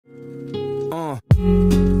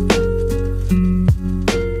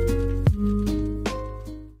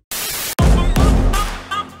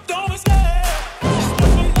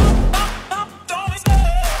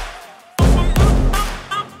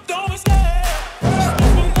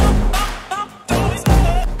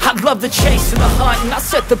Love the chase and the hunt, and I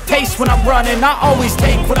set the pace when I'm running. I always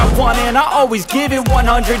take what I want and I always give it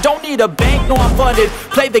 100. Don't need a bank, no I'm funded.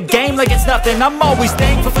 Play the game like it's nothing. I'm always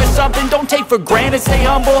thankful for something. Don't take for granted, stay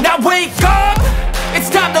humble. Now wake up, it's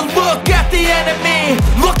time to look at the enemy.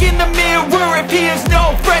 Look in the mirror if he is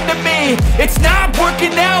no friend to me. It's not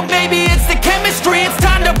working out, maybe it's the chemistry. It's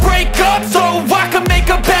time to break up so I can make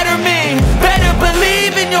a better me. Better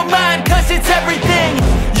believe in your mind, cause it's everything.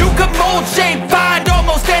 You can mold, shape, find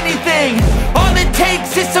almost anything. All it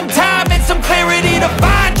takes is some time and some clarity to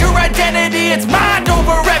find your identity. It's mind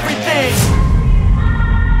over everything.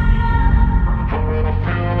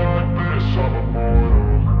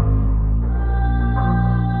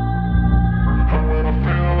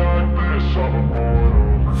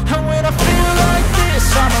 And when I feel like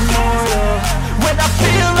this, I'm immortal. When I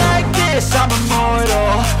feel like this, I'm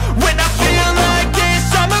immortal. When I feel like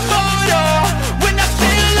this, I'm immortal. When I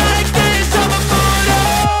feel like this, I'm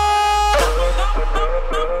immortal.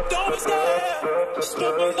 Don't be scared. Just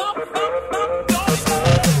level up. Don't be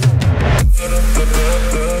scared.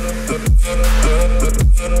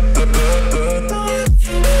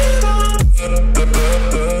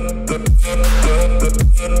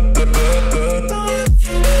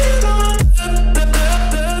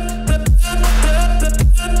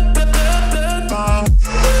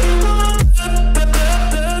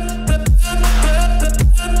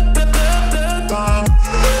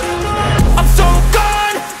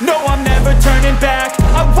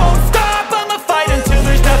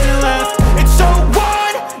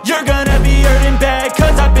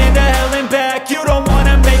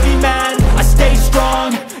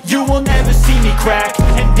 Crack.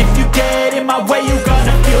 And if you get in my way, you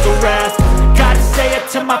gonna feel the wrath. Gotta say it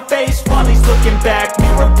to my face while he's looking back.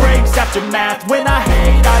 Mirror breaks after math. When I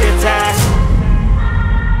hate, I attack.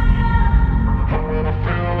 And when I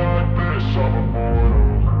feel like this, I'm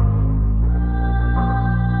immortal.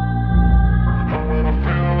 And when I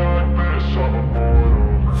feel like this, I'm immortal.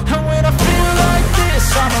 And when I feel like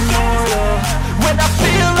this, I'm immortal. When I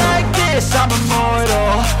feel like this, I'm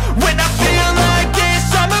immortal. When I feel like this,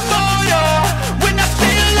 I'm immortal. When I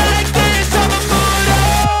feel like this, I'm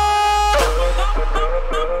immortal.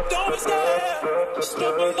 Don't be scared. Just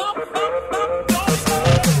level up. Don't be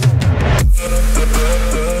scared.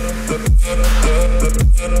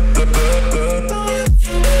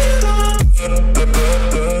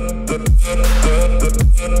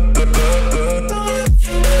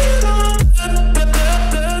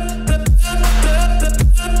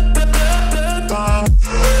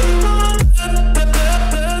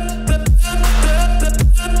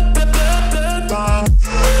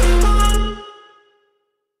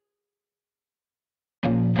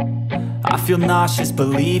 I feel nauseous,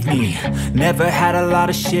 believe me. Never had a lot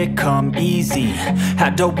of shit come easy.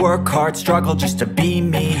 Had to work hard, struggle just to be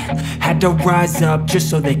me. Had to rise up just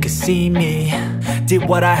so they could see me. Did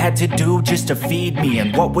what I had to do just to feed me.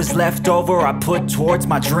 And what was left over I put towards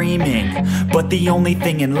my dreaming. But the only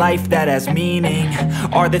thing in life that has meaning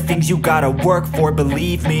are the things you gotta work for,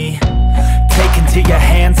 believe me. Take into your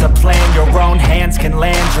hands a plan. Your own hands can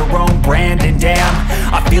land your own brand. And damn,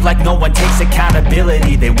 I feel like no one takes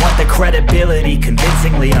accountability. They want the credibility,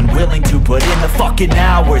 convincingly unwilling to put in the fucking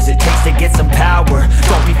hours it takes to get some power.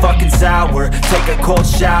 Don't be fucking sour, take a cold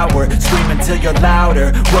shower. Scream until you're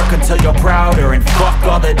louder, work until you're prouder. And fuck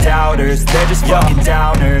all the doubters, they're just fucking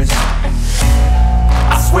downers.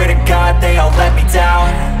 I swear to God they all let me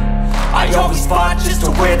down. I always fought just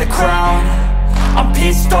to wear the crown. I'm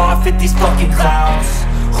pissed off at these fucking clowns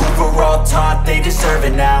who were all taught they deserve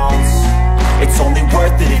an ounce. It's only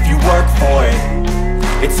worth it if you work for it.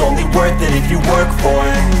 It's only worth it if you work for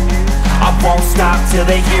it. I won't stop till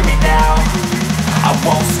they hear me now. I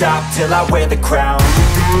won't stop till I wear the crown.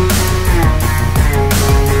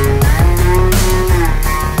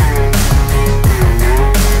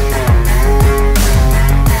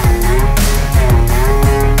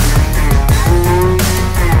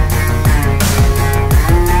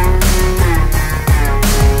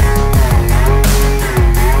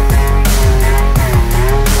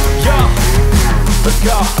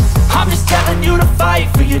 I'm just telling you to fight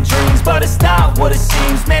for your dreams, but it's not what it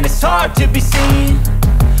seems. Man, it's hard to be seen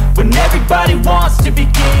when everybody wants to be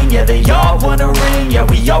king. Yeah, they all wanna ring, yeah,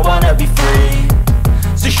 we all wanna be free.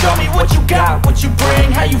 So show me what you got, what you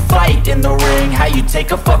bring, how you fight in the ring, how you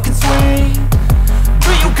take a fucking swing.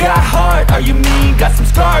 Do you got heart? Are you mean? Got some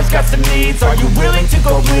scars, got some needs. Are you willing to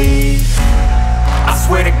go bleed? I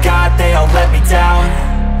swear to God they all let me down.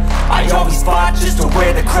 I always fought just to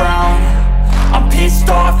wear the crown. I'm pissed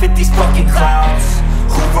off at these fucking clowns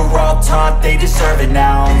who were all taught they deserve an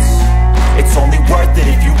ounce. It's only worth it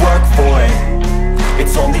if you work for it.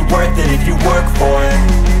 It's only worth it if you work for it.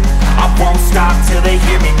 I won't stop till they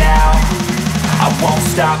hear me now. I won't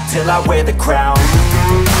stop till I wear the crown.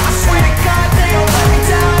 I swear to God they all let me